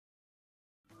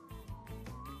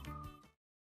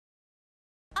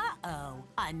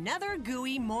Another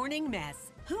gooey morning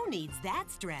mess. Who needs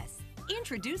that stress?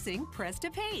 Introducing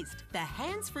Press-to-Paste, the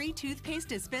hands-free toothpaste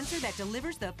dispenser that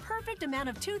delivers the perfect amount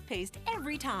of toothpaste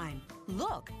every time.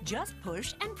 Look, just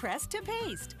push and press to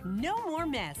paste. No more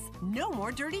mess, no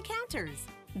more dirty counters.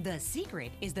 The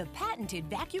secret is the patented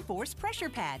VacuForce pressure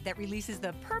pad that releases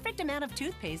the perfect amount of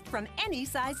toothpaste from any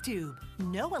size tube.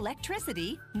 No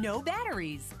electricity, no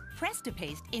batteries.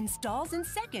 Press-to-Paste installs in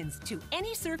seconds to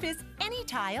any surface, any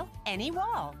tile, any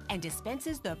wall, and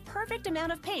dispenses the perfect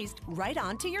amount of paste right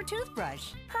onto your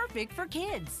toothbrush. Perfect for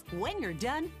kids. When you're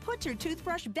done, put your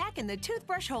toothbrush back in the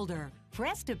toothbrush holder.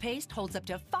 Press-to-Paste holds up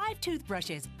to 5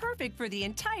 toothbrushes, perfect for the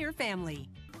entire family.